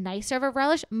bit nicer of a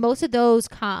relish, most of those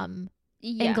come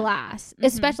in glass.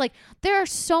 Especially like there are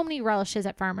so many relishes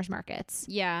at farmers markets.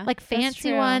 Yeah. Like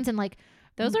fancy ones and like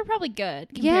those are probably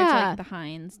good compared to like the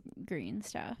Heinz green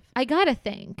stuff. I gotta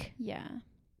think. Yeah.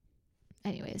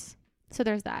 Anyways, so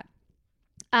there's that.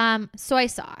 Soy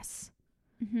sauce.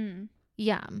 Mm-hmm.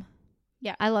 Yum.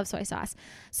 Yeah. I love soy sauce.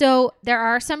 So there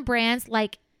are some brands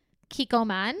like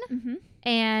Kikkoman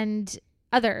and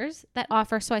others that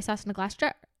offer soy sauce in a glass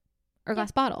jar or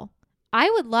glass bottle. I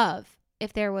would love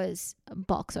if there was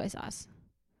bulk soy sauce.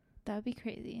 That would be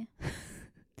crazy.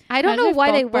 I don't know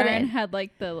why they wouldn't. Barn had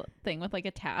like the thing with like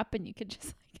a tap and you could just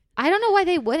like. I don't know why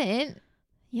they wouldn't.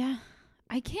 Yeah.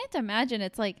 I can't imagine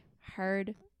it's like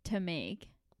hard to make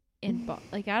in bulk.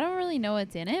 Like I don't really know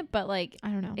what's in it, but like I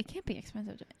don't know. It can't be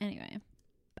expensive anyway.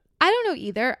 I don't know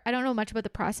either. I don't know much about the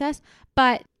process,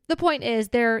 but the point is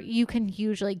there you can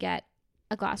usually get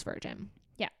a glass version.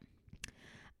 Yeah.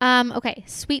 Okay,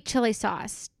 sweet chili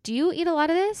sauce. Do you eat a lot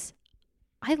of this?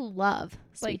 I love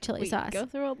sweet chili sauce. Go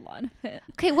through a lot of it.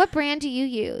 Okay, what brand do you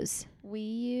use? We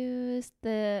use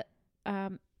the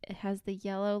it has the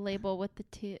yellow label with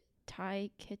the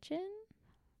Thai Kitchen.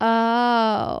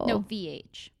 Oh. No,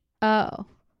 VH. Oh.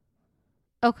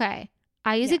 Okay.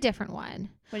 I use a different one.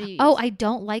 What do you use? Oh, I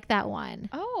don't like that one.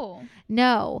 Oh.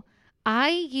 No. I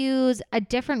use a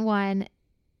different one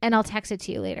and I'll text it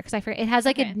to you later because I forget. It has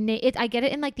like I get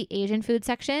it in like the Asian food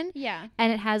section. Yeah.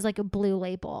 And it has like a blue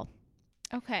label.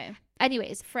 Okay.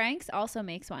 Anyways. Frank's also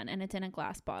makes one and it's in a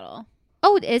glass bottle.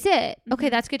 Oh, is it? Okay,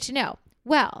 that's good to know.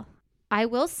 Well, I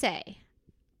will say,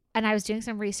 and I was doing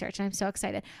some research and I'm so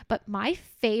excited, but my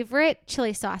favorite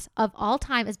chili sauce of all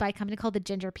time is by a company called the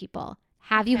Ginger People.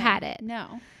 Have you had it?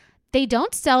 No. They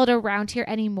don't sell it around here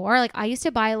anymore. Like I used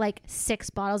to buy like 6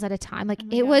 bottles at a time. Like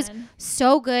it was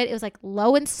so good. It was like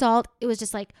low in salt. It was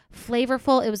just like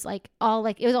flavorful. It was like all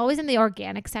like, it was always in the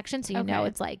organic section. So you know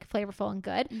it's like flavorful and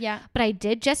good. Yeah. But I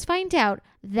did just find out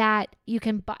that you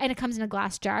can buy, and it comes in a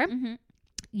glass jar.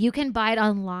 You can buy it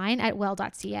online at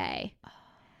well.ca.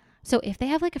 So if they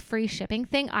have like a free shipping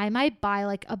thing, I might buy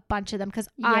like a bunch of them because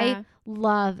I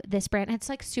love this brand. And it's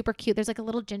like super cute. There's like a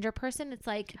little ginger person. It's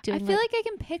like doing. I feel like I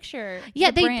can picture.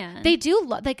 Yeah, the brand. they do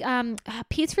like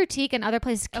Pete's Boutique and other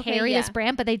places carry this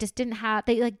brand, but they just didn't have.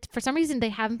 They like for some reason they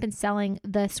haven't been selling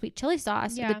the sweet chili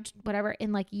sauce, whatever,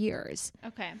 in like years.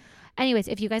 Okay. Anyways,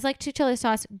 if you guys like chili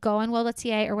sauce, go on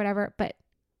well.ca or whatever. But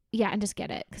yeah, and just get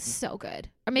it because it's so good.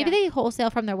 Or maybe they wholesale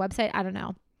from their website. I don't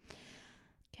know.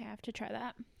 Okay, I have to try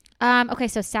that. Okay,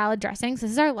 so salad dressings.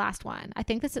 This is our last one. I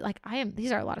think this is like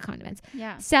these are a lot of condiments.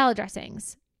 Yeah. Salad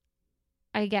dressings.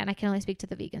 Again, I can only speak to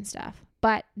the vegan stuff.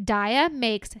 But Daiya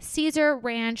makes Caesar,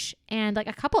 ranch, and like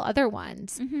a couple other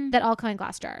ones that all come in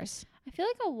glass jars. I feel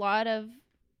like a lot of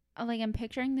like I'm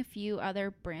picturing the few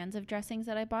other brands of dressings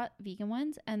that I bought, vegan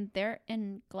ones, and they're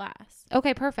in glass.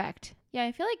 Okay, perfect. Yeah,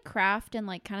 I feel like Kraft and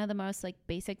like kind of the most like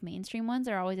basic mainstream ones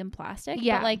are always in plastic.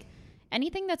 Yeah. But like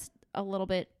anything that's a little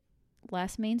bit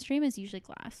less mainstream is usually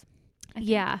glass.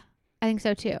 I think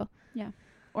so too. Yeah.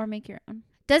 Or make your own.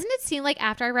 Doesn't it seem like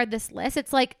after I read this list,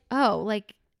 it's like, oh,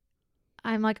 like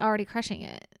I'm like already crushing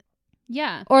it.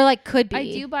 Yeah. Or like could be. I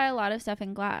do buy a lot of stuff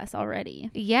in glass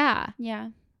already. Yeah. Yeah.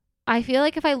 I feel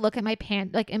like if I look at my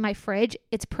like in my fridge,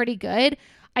 it's pretty good.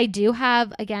 I do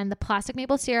have, again, the plastic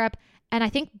maple syrup, and I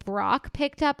think Brock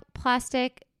picked up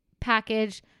plastic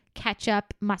package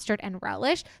ketchup, mustard, and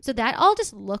relish. So that all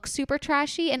just looks super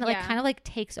trashy and it like kind of like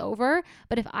takes over.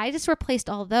 But if I just replaced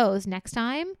all those next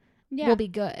time, we'll be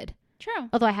good. True.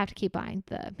 Although I have to keep buying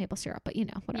the maple syrup, but you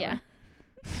know, whatever.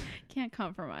 Yeah. Can't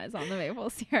compromise on the maple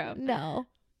syrup. No.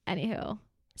 Anywho.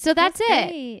 So that's it.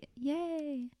 Great.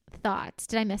 Yay. Thoughts?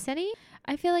 Did I miss any?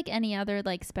 I feel like any other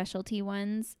like specialty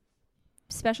ones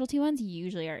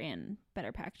usually are in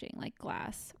better packaging, like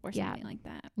glass or something like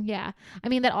that. Yeah. I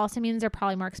mean, that also means they're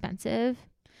probably more expensive.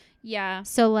 Yeah.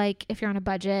 So like if you're on a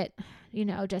budget, you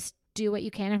know, just do what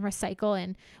you can and recycle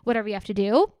and whatever you have to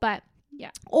do. But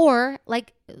or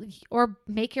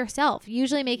make yourself.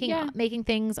 Usually making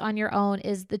things on your own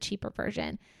is the cheaper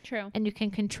version. True. And you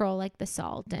can control like the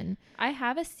salt. And I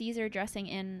have a Caesar dressing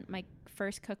in my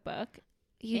first cookbook.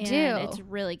 You do. It's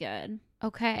really good.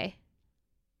 Okay.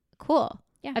 Cool.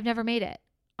 Yeah. I've never made it.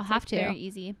 I'll have to. Very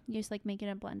easy. You just like make it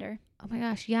in a blender. Oh my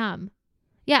gosh, yum.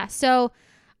 Yeah, so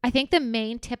I think the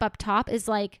main tip up top is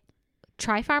like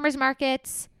try farmers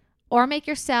markets or make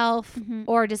yourself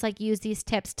or just like use these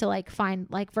tips to like find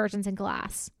like virgins in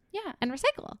glass. Yeah. And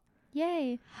recycle.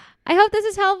 Yay. I hope this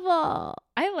is helpful.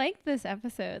 I like this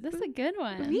episode. This is a good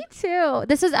one. Me too.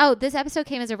 This episode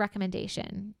came as a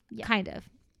recommendation. Yeah. Kind of.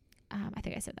 I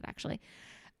think I said that actually.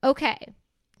 Okay.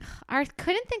 I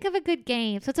couldn't think of a good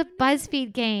game. So it's a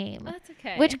BuzzFeed game. That's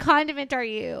okay. Which condiment are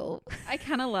you? I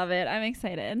kind of love it. I'm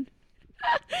excited.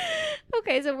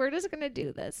 Okay, so we're just going to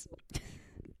do this.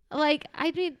 Like, I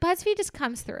mean, BuzzFeed just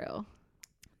comes through.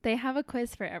 They have a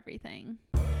quiz for everything.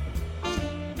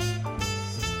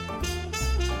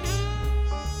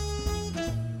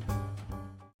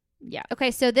 Yeah.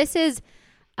 Okay, so this is,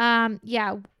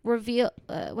 reveal,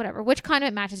 whatever. Which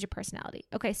condiment matches your personality?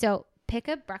 Okay, so pick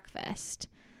a breakfast.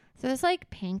 So there's like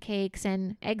pancakes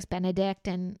and eggs Benedict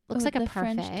and looks like a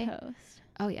parfait. French toast.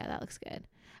 Oh yeah, that looks good.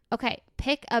 Okay,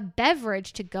 pick a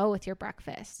beverage to go with your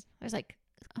breakfast. There's like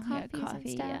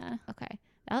coffee. Yeah. Okay.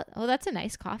 That's a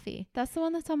nice coffee. That's the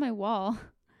one that's on my wall.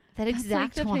 That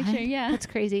exact like the one. picture, yeah. That's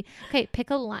crazy. Okay,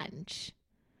 pick a lunch.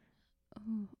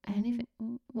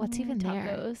 What's even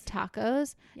tacos. There?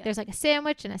 Tacos. Yeah. There's like a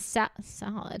sandwich and a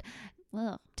salad.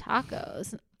 Ugh.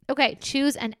 Tacos. Okay,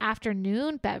 choose an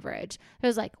afternoon beverage.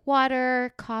 There's like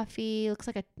water, coffee, looks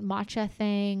like a matcha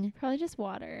thing. Probably just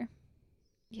water.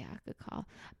 Yeah, good call.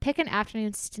 Pick an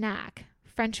afternoon snack.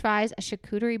 French fries, a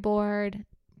charcuterie board,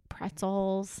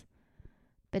 pretzels,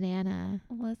 banana.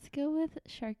 Let's go with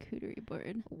charcuterie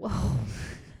board. Whoa.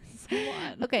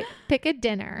 Okay, pick a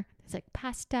dinner. It's like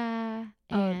pasta.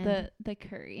 And the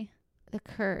curry. The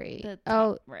curry.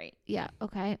 Right. Yeah.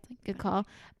 Okay. Like good call.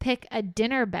 Pick a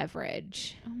dinner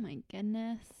beverage. Oh my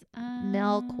goodness.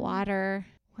 Milk, water.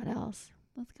 What else?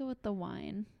 Let's go with the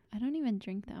wine. I don't even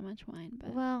drink that much wine,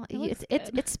 but well,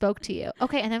 it spoke to you.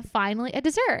 Okay, and then finally a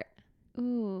dessert.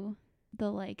 Ooh,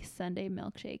 the like Sunday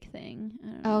milkshake thing. I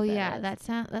don't know Oh yeah,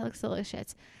 that looks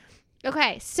delicious.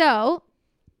 Okay, so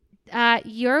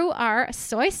you are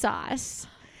soy sauce.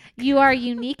 You are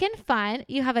unique and fun.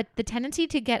 You have the tendency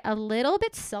to get a little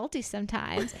bit salty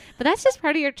sometimes, but that's just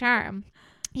part of your charm.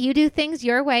 You do things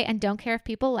your way and don't care if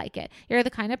people like it. You're the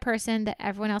kind of person that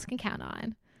everyone else can count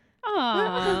on.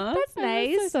 Aww, that's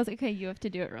nice. Okay, you have to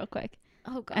do it real quick.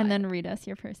 Oh god. And then read us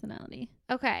your personality.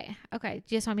 Okay. Do you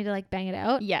just want me to like bang it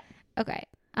out? Yeah. Okay.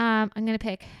 I'm gonna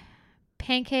pick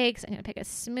pancakes. I'm gonna pick a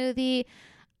smoothie.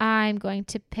 I'm going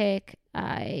to pick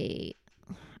the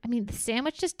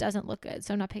sandwich just doesn't look good,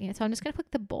 so I'm not picking it. So I'm just gonna pick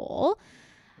the bowl.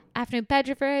 Afternoon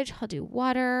beverage. I'll do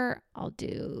water. I'll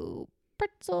do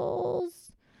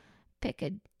pretzels. Pick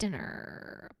a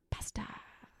dinner pasta,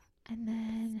 and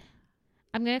then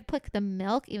I'm going to pick the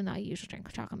milk, even though I usually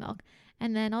drink chocolate milk.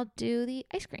 And then I'll do the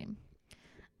ice cream.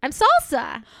 I'm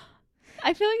salsa.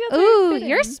 I feel like that's ooh,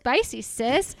 you're spicy,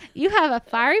 sis. You have a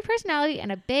fiery personality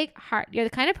and a big heart. You're the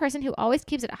kind of person who always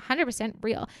keeps it 100%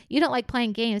 real. You don't like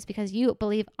playing games because you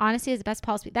believe honesty is the best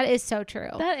policy. That is so true.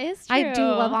 That is true. I do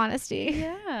love honesty.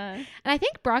 Yeah. And I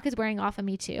think Brock is wearing off of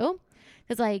me too.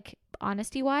 Because like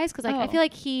honesty wise, because like I feel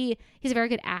like he's a very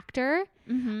good actor.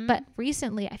 Mm-hmm. But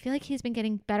recently I feel like he's been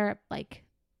getting better at like,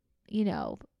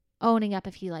 owning up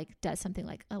if he like does something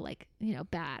like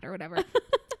bad or whatever.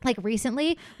 Like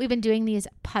recently we've been doing these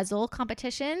puzzle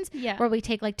competitions where we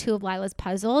take like 2 of Lila's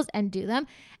puzzles and do them.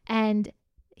 And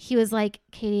he was like,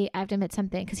 Katie, I have to admit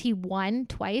something, because he won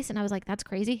twice. And I was like, that's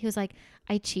crazy. He was like,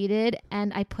 I cheated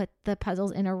and I put the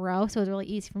puzzles in a row. So it was really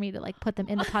easy for me to like put them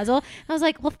in the puzzle. And I was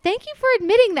like, well, thank you for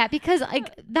admitting that, because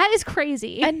like that is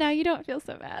crazy. And now you don't feel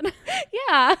so bad.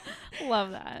 Yeah. Love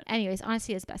that. Anyways,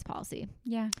 honesty is best policy.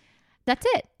 Yeah. That's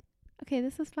it. Okay,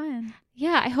 this was fun.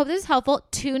 Yeah, I hope this is helpful.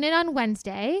 Tune in on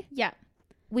Wednesday. Yeah.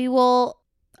 We will...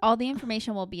 All the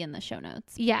information will be in the show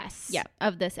notes. Yes. Yeah,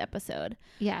 of this episode.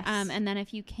 Yes. And then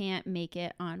if you can't make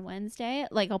it on Wednesday,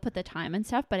 like I'll put the time and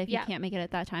stuff, but if you can't make it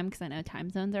at that time, because I know time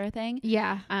zones are a thing.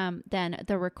 Yeah. Then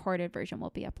the recorded version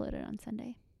will be uploaded on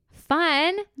Sunday.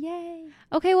 Fun. Yay.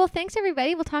 Okay, well, thanks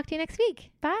everybody. We'll talk to you next week.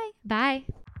 Bye. Bye.